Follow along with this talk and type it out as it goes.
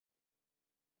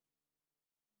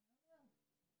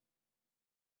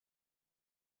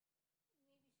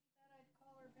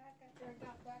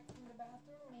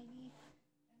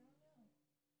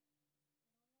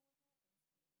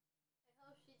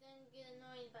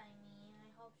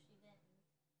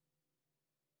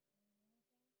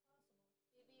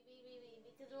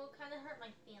it will kind of hurt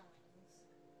my feelings.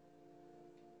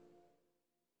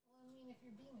 Well, I mean, if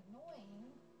you're being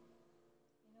annoying,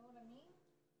 you know what I mean?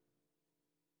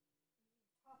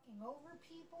 Talking over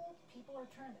people, people are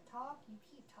trying to talk, you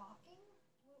keep talking,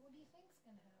 what do you think's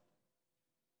going to happen?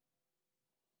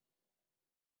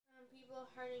 People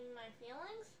hurting my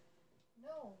feelings?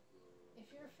 No. If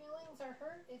your feelings are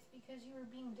hurt, it's because you were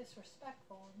being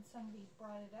disrespectful and somebody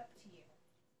brought it up to you.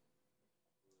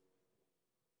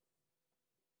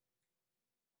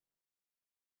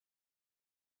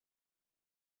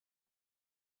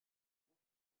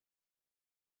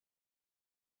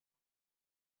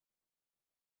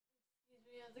 Excuse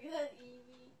me, I was looking at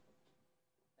Evie.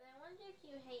 But I wonder if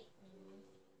you hate me.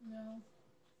 No.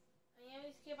 I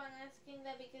always keep on asking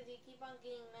that because you keep on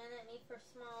getting mad at me for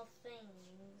small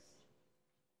things.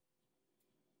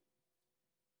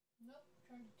 Nope,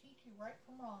 trying to teach you right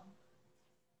from wrong.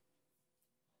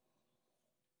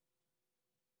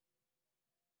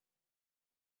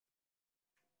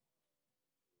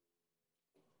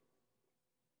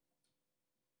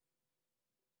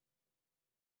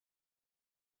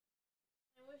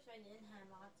 I wish I didn't have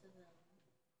autism.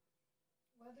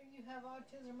 Whether you have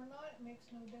autism or not, it makes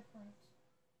no difference.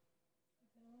 You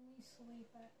can only sleep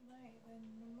at night,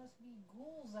 then there must be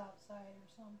ghouls outside or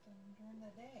something during the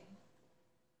day.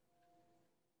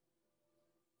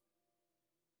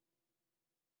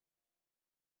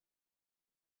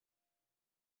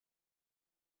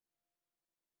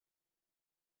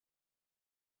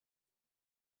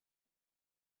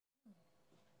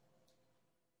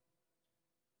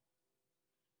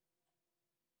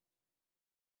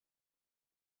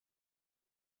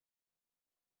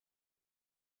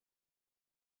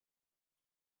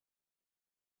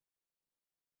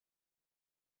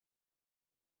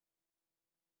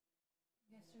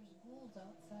 Guess there's ghouls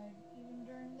outside even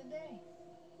during the day.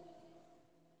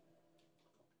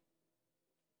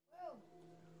 Whoa!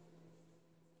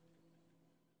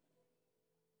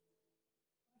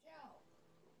 Watch out!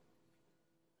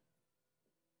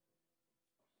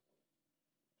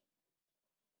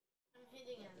 I'm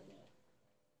hitting him.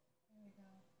 There we go.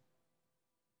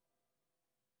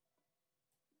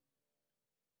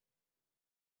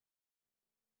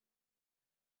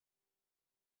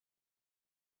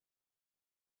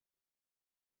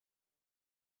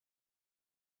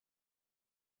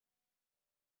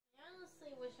 I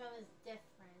honestly wish I was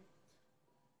different.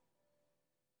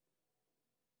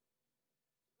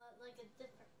 Like a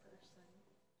different person.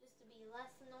 Just to be less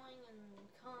annoying and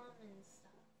calm and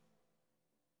stuff.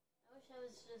 I wish I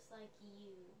was just like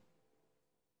you.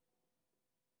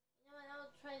 You know what? I'll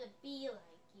try to be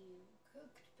like you.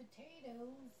 Cooked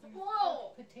potatoes. There's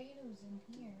Whoa! cooked potatoes in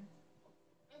here.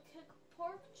 And cook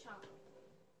pork chop.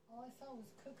 All I saw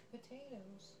was cooked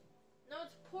potatoes. No,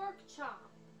 it's pork chop.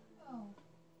 Oh.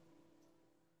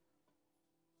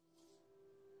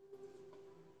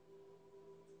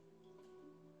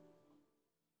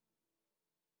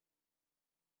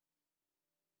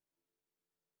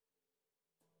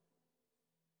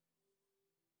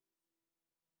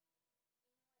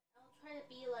 I'll try to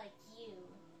be like you.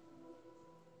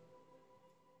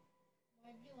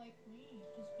 Why be like me?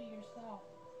 Just be yourself.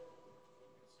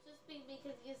 It's just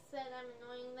because you said I'm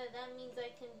annoying that means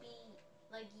I can be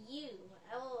like you.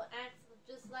 I will act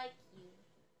just like you.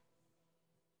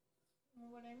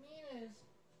 What I mean is,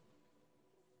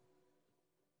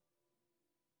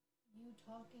 you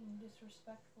talking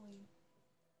disrespectfully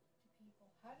to people.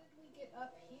 How did we get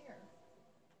up here?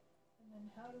 And then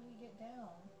how do we get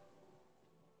down?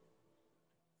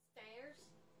 Stairs?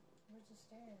 Where's the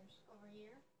stairs? Over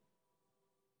here.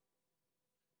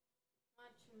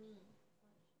 Watch me.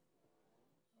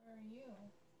 Where are you?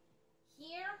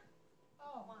 Here?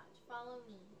 Oh. Watch. Follow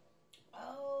me.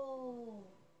 Oh.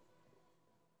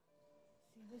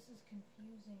 See, this is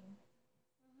confusing.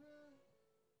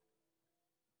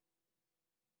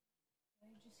 Did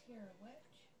I just hear a witch?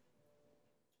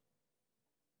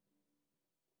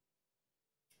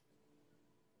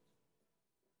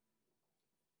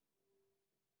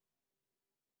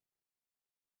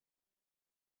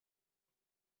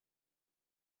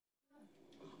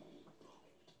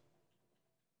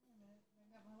 I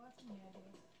got my lesson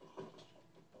ideas.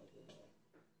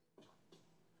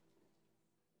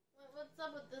 What's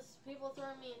up with this? People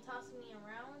throwing me and tossing me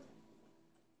around?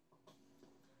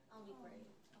 I'll be brave.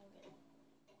 I'll get it.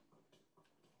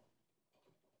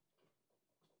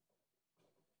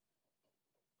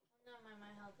 No,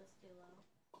 my health is too low.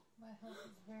 My health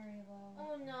is very low.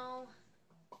 Oh no.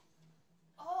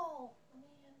 Oh,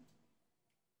 man.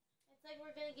 It's like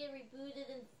we're gonna get rebooted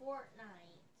in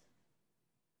Fortnite.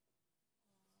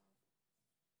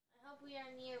 I hope we are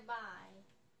nearby.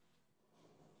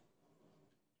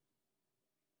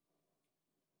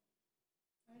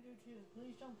 do too.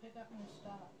 Please don't pick up my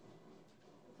stuff.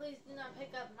 Please do not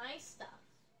pick up my stuff.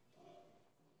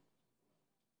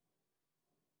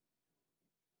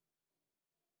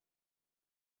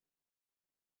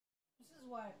 This is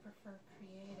why I prefer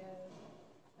creative.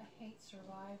 I hate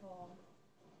survival.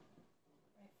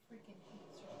 I freaking hate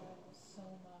survival so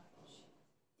much.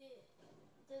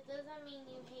 Does that mean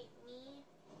you hate me?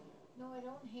 No, I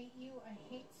don't hate you. I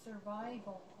hate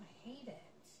survival. I hate it.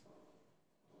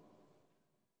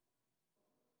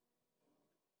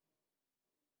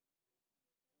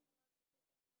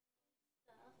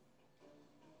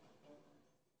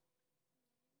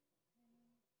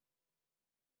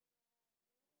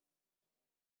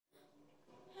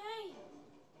 Hey!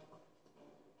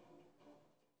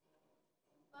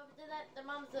 Whoever did that, their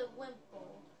mom's a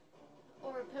wimple.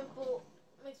 Or a pimple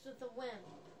mixed with a wimp.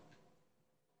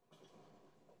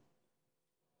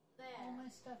 There. All my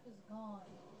stuff is gone.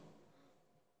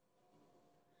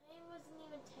 I wasn't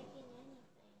even taking anything.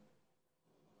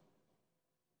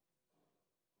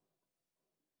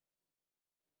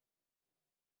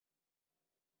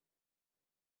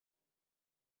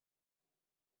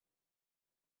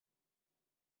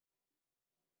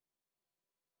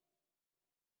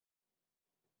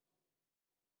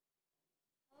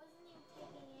 I wasn't even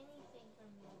taking anything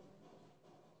from you.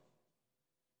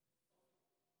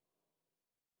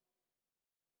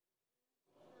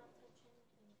 I did not touch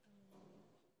anything from you.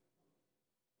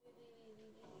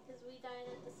 Because we died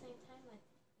at the same time with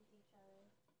each other.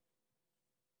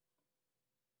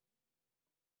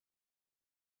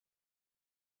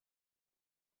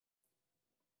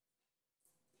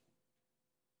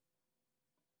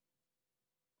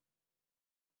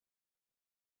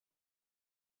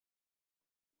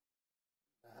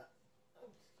 Oh,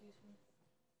 excuse me.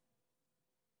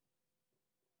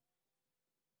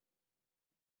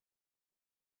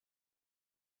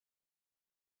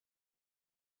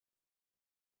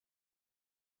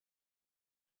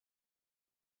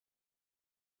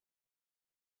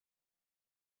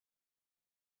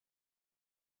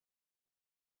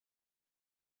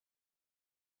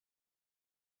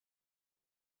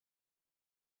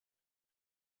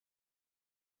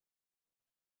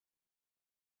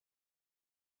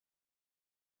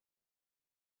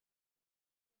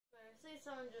 I see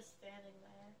someone just standing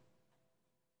there.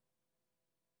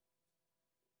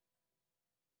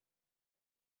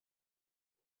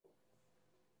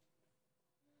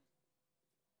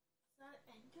 Is that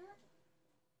Ender?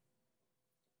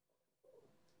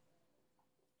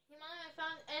 Hey Mom, I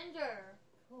found Ender!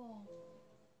 Cool.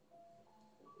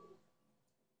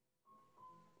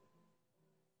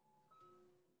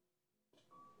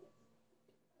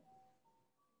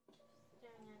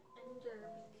 Staring at Ender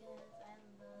because I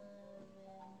love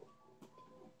him.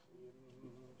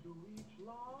 Into each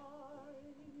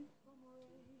light some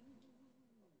rain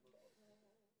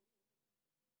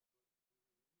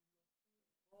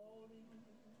falling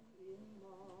in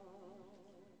mine.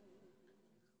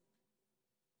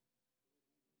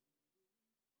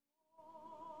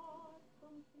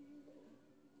 Some fear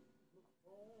must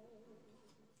fall,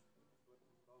 but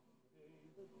someday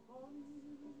the sun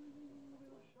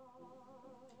will shine.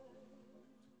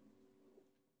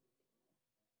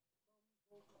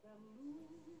 Folks can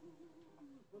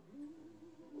lose the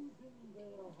blues in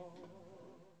their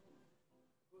heart,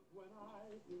 but when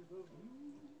I think of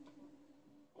you,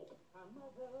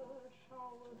 another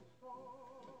shower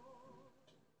starts.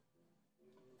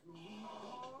 Into each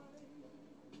eye,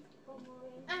 some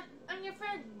rain Ah, I'm your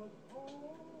friend! must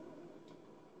fall.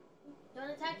 Don't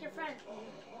attack your friend.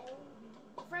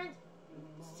 Friend,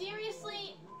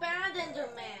 seriously, bad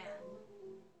Enderman.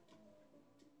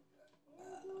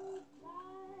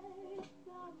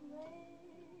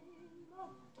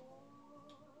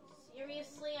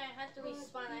 Seriously, I had to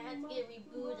respawn. I had to get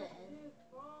rebooted.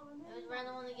 I would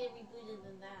rather want to get rebooted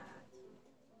than that.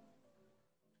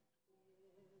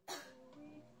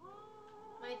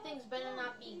 My things better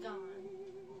not be gone.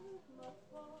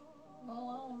 Well,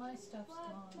 all my stuff's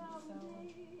gone, so...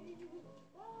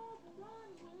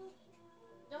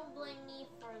 Don't blame me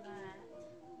for that.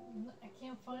 I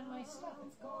can't find my stuff.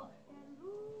 It's gone.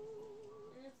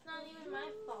 And it's not even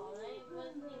my fault. I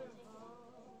wasn't even taking it.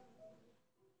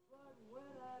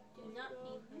 Do not be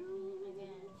with me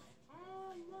again.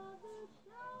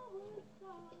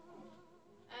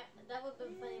 That would have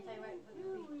been funny if I right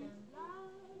foot creeped him.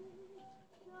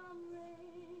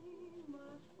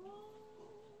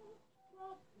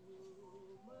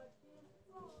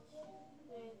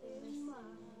 Anything missing?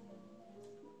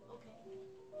 Okay.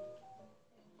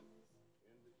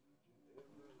 In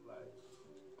each and every life,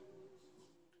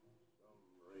 some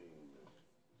rain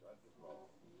has got to fall.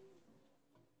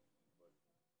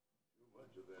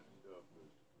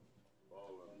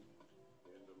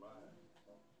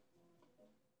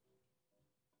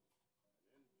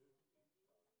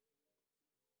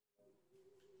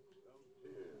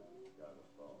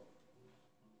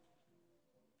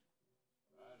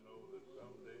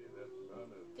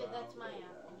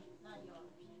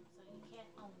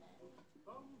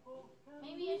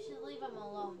 Maybe I should leave him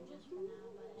alone just for now,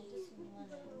 but I just want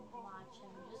to watch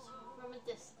him just from a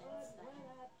distance then.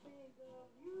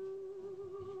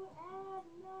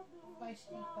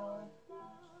 Feisty fella.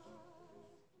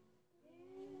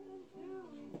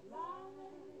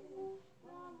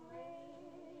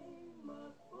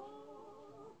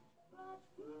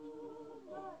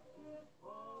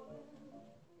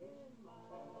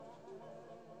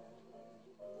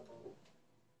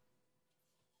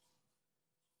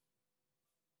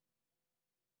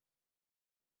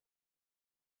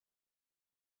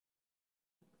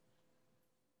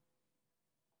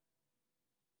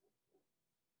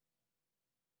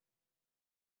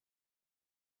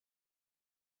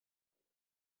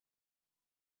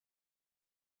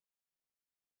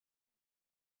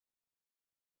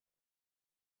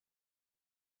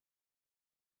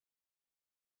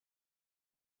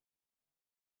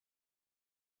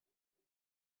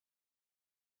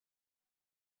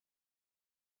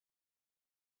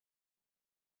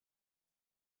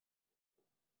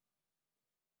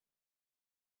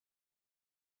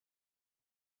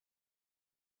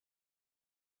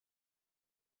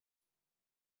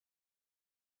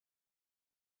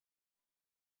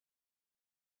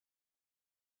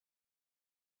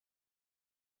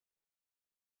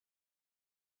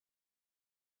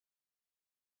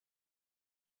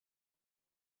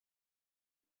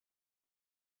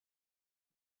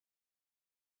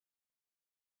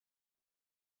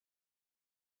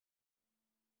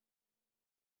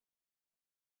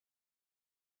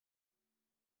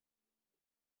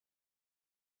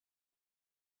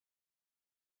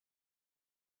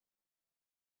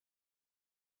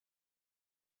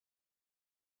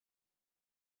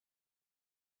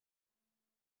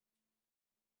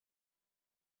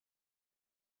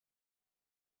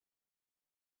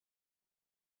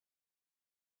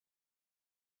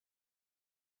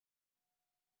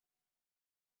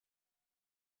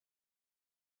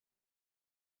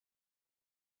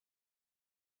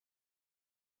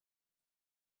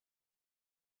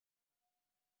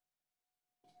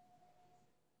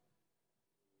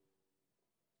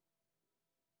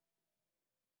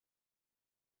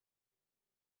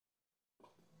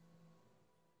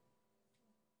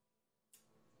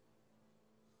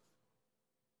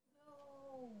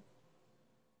 No.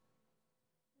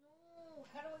 No.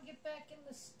 How do I get back in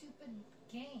the stupid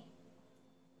game?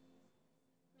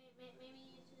 Maybe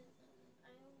you should. I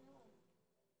don't know.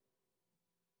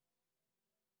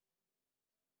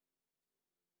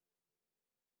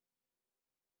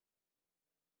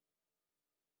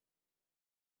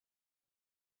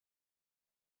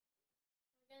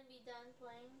 We're gonna be done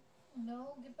playing.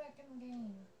 No, get back in the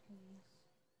game, please.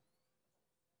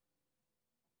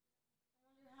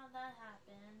 I wonder how that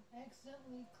happened. I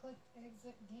accidentally clicked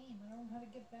exit game. I don't know how to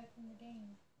get back in the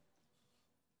game.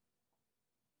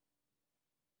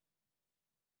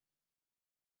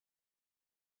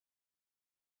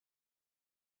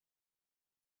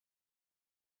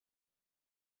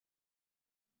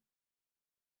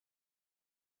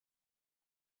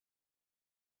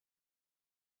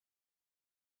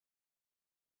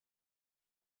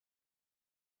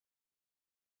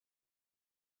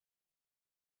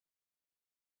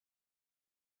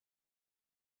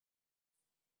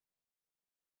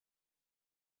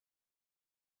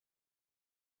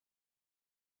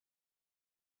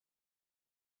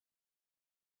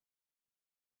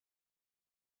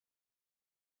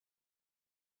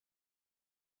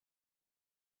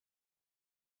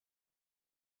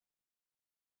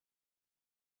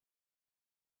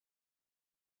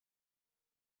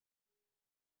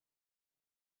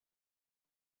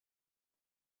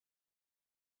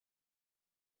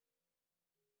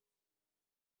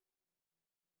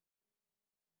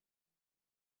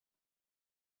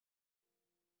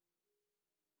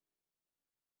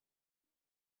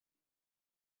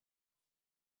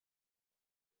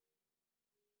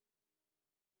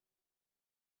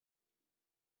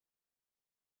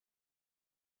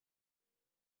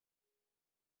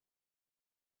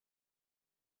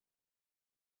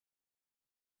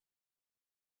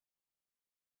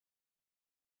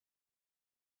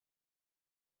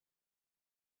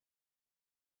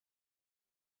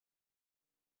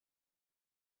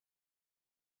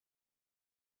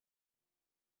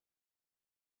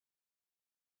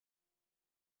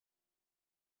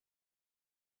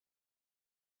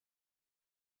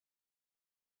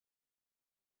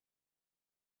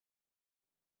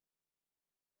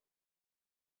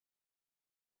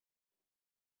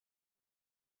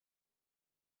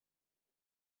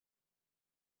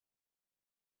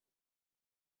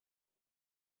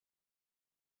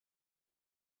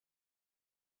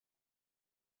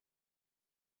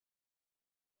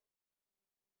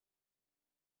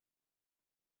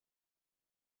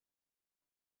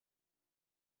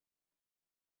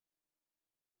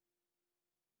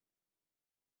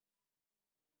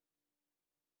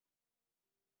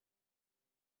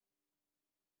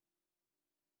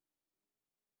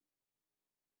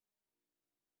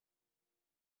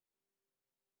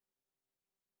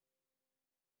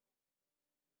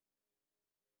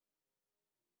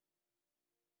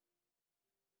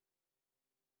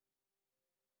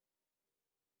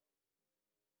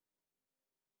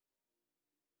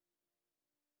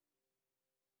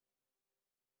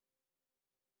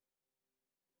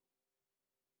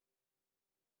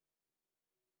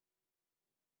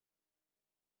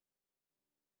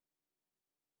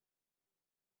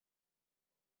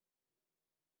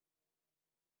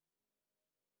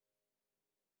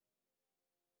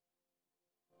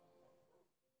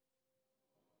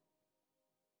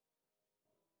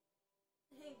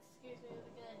 Excuse me,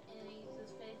 I'm gonna use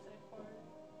this face record.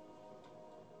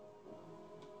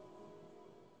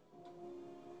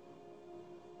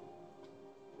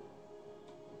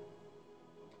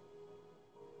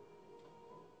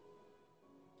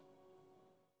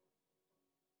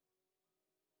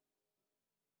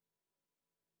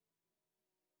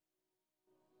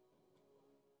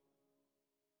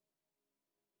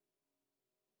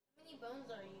 How many bones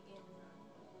are you getting on?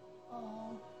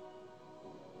 Oh,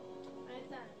 Why is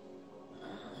that?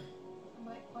 I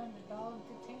might find a dog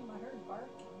to tame. I heard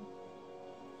barking.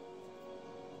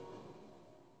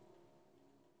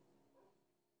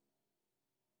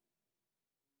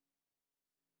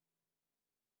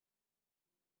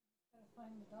 Gotta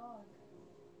find the dog.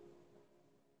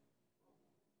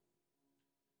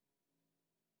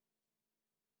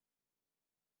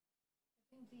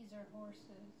 I think these are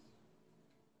horses.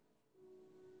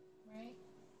 Right?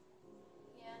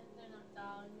 Yeah, they're not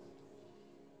dogs.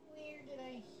 Where did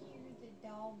I hear the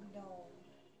dog dog?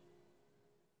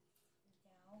 The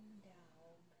dog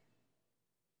dog.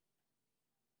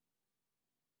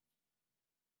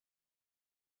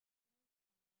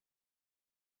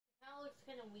 The cow looks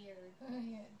kind of weird.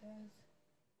 Yeah, it does.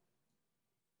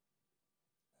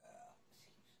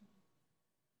 Excuse me.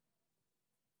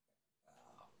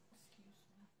 Excuse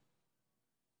me.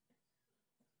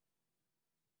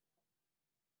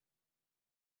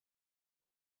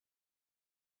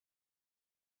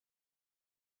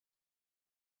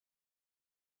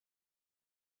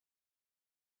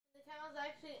 The cow's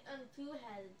actually on two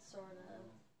heads, sort of.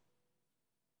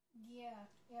 Yeah,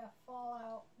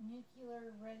 fallout,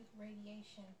 nuclear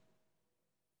radiation.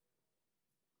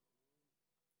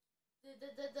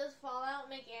 Does Fallout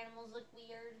make animals look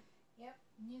weird? Yep,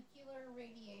 nuclear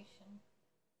radiation.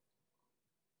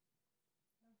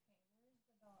 Okay, where's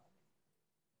the dog?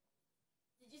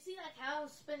 Did you see that cow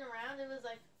spin around? It was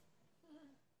like,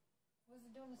 Was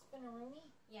it doing a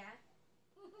spinaroonie? yeah.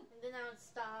 And then now it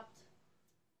stopped.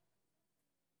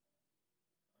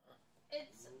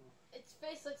 Its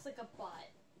face looks like a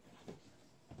butt.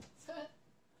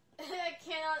 I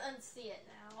cannot unsee it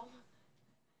now.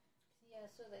 Yeah,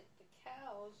 so the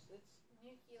cows, it's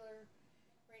nuclear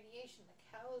radiation. The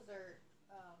cows are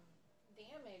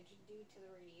damaged due to the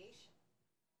radiation.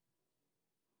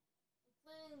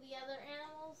 Including the other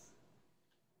animals?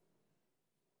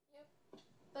 Yep.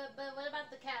 But what about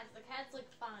the cats? The cats look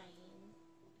fine.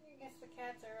 I guess the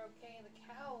cats are okay. The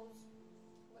cows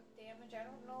look damaged. I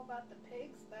don't know about the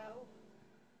pigs, though.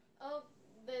 Oh,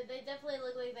 they definitely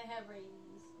look like they have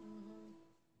rabies. Mm-hmm.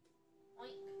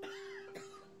 Oink.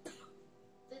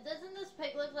 Doesn't this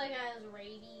pig look like it has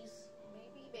rabies?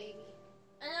 Maybe, baby.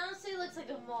 And honestly, it looks like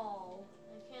a mole.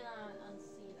 I cannot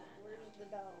unsee that. Where's the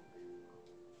dog?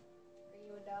 Are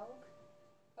you a dog?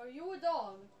 Are you a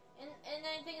dog? And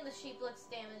I think the sheep looks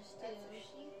damaged too. That's a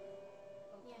sheep?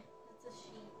 Okay. Yeah, it's a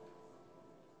sheep.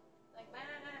 Like, bah!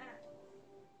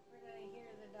 Where did I hear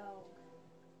the dog?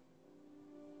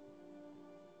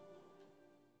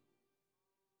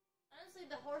 Honestly,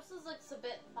 the horses looks a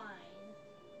bit fine.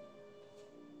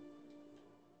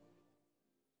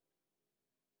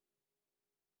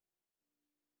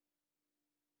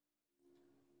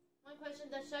 One question,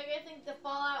 does Shaggy think the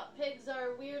Fallout pigs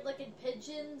are weird looking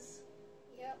pigeons?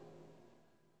 Yep.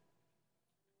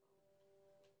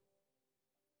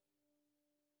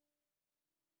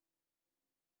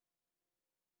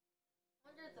 I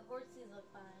wonder if the horses look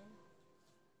fine.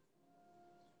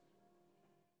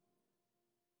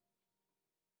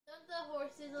 Don't the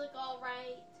horses look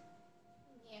alright?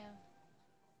 Yeah.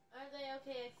 Are they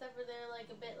okay except for they're like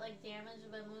a bit like damaged,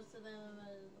 but most of them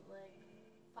are like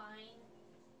fine?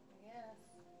 Yes.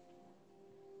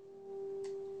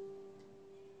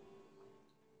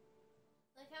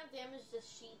 Like how damaged the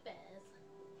sheep is.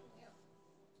 Yep.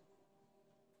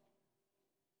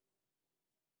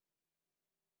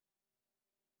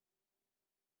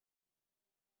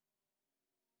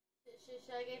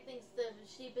 Shaggy thinks the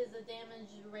sheep is a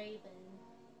damaged raven.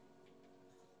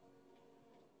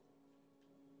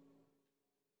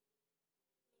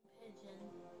 Pigeon.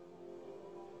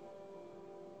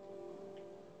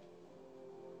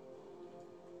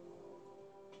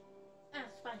 Ah,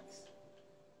 spikes.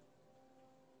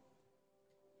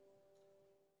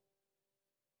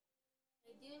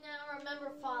 I do now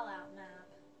remember Fallout map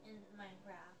in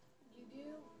Minecraft. You do?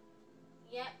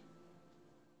 Yep.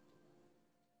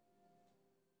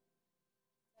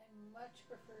 I much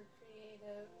prefer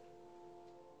creative.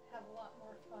 Have a lot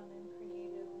more fun in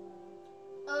creative mode.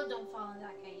 Oh, don't fall in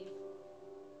that cave.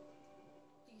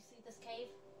 Do you see this cave?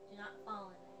 Do not fall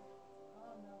in it.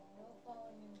 Oh no, no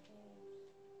falling in caves.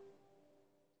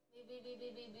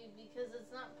 Because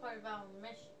it's not not part of our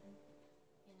mission.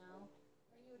 You know.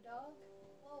 Are you a dog?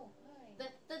 Oh, hi.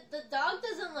 The dog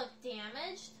doesn't look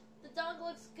damaged. The dog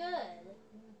looks good.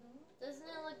 Mm-hmm. Doesn't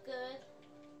it look good?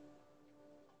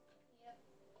 Yep.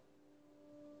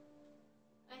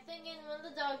 I think in when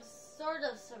the dog sort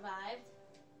of survived.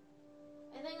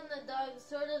 I think when the dog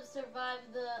sort of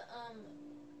survived the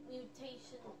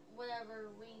mutation, whatever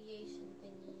radiation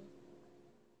thingy.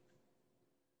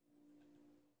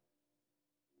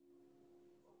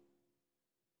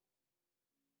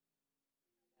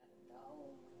 Got a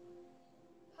dog.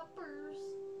 Puppers.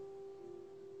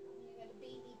 You got a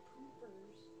baby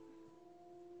poopers.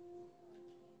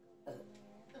 Oh, I can't go down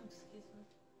there. Excuse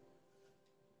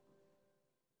me.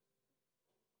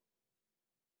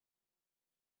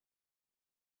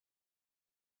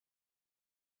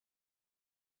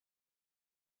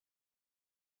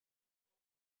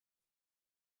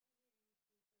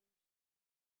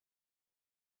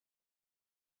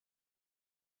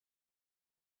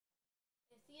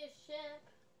 I see a ship.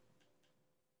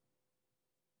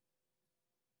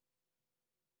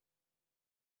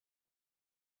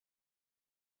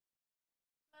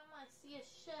 Mama, I see a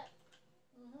ship.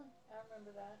 Mm-hmm. I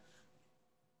remember that.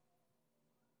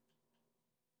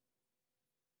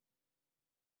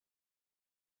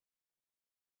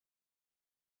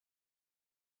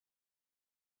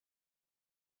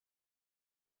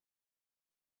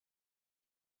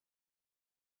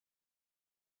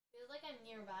 Feels like I'm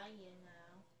nearby you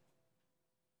now.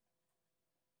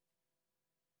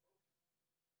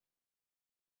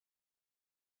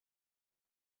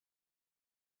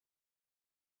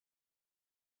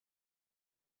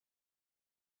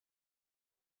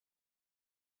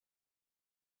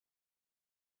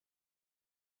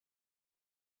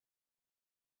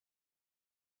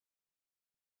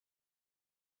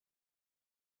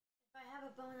 If I have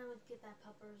a bone, I would get that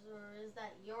puppers, or is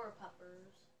that your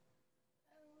puppers?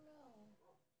 I don't know.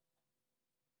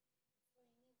 Well,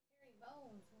 you need to carry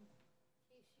bones in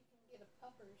case you can get a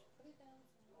puppers. Put it down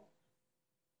somewhere.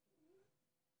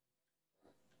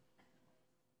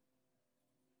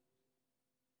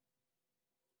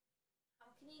 How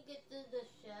can you get to the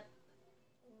ship?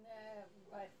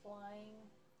 By flying.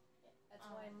 That's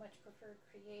why I Oh. much prefer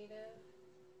creative.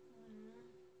 Mm-hmm.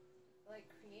 I like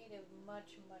creative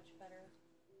much, much better.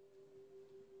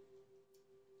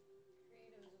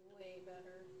 Creative is way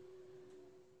better.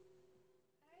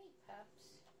 Hi,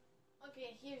 pups.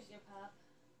 Okay, here's your pup.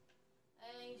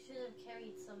 I should have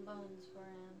carried some bones for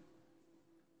him.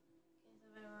 In case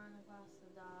if I run across the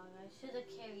dog, I should have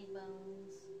carried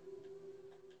bones.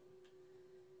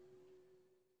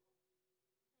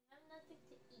 I have nothing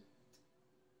to eat.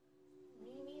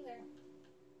 Me neither.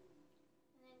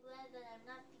 And I'm glad that I'm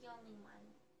not the only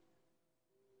one.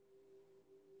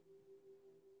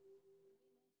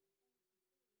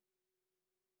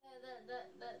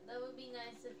 That would be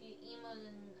nice if you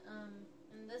emoted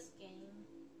in this game.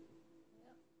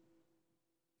 Yep.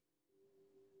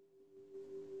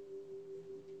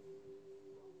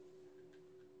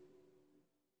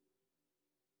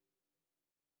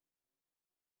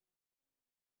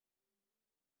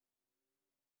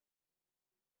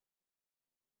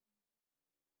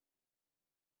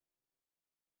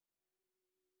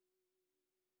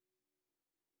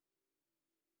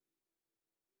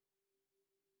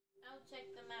 I'll check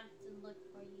the maps and look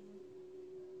for you.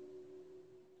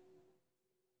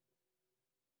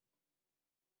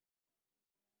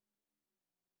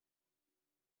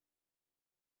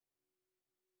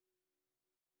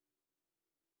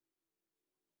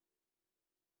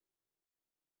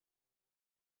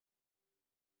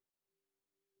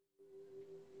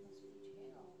 Must be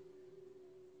jail.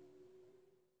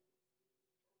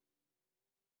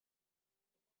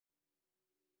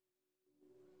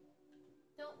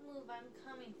 Don't move, I'm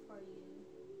coming for you.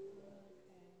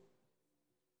 Okay.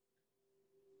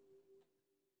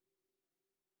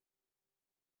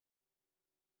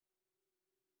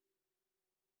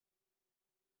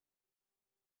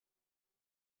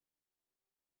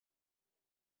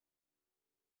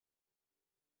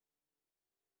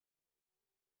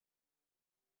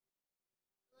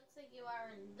 Looks like you are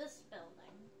in this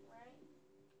building, right?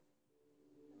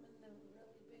 I'm in the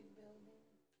really big building.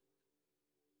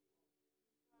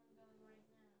 Where I'm going right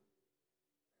now.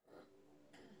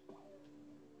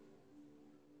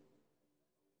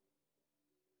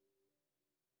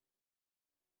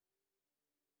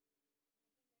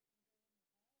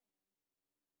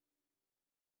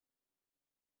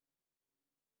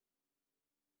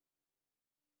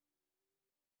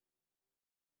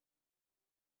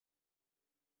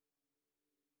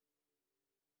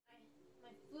 My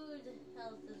food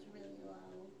health is really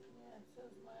low. Yeah, so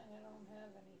is mine. I don't have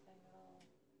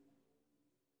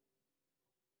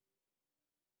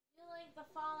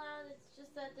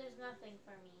just that there's nothing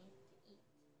for me to eat.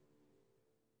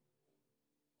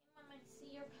 Hey, Mom, I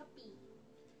see your puppy.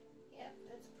 Yep,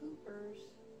 that's Poopers.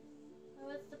 Oh,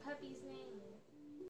 what's the puppy's name?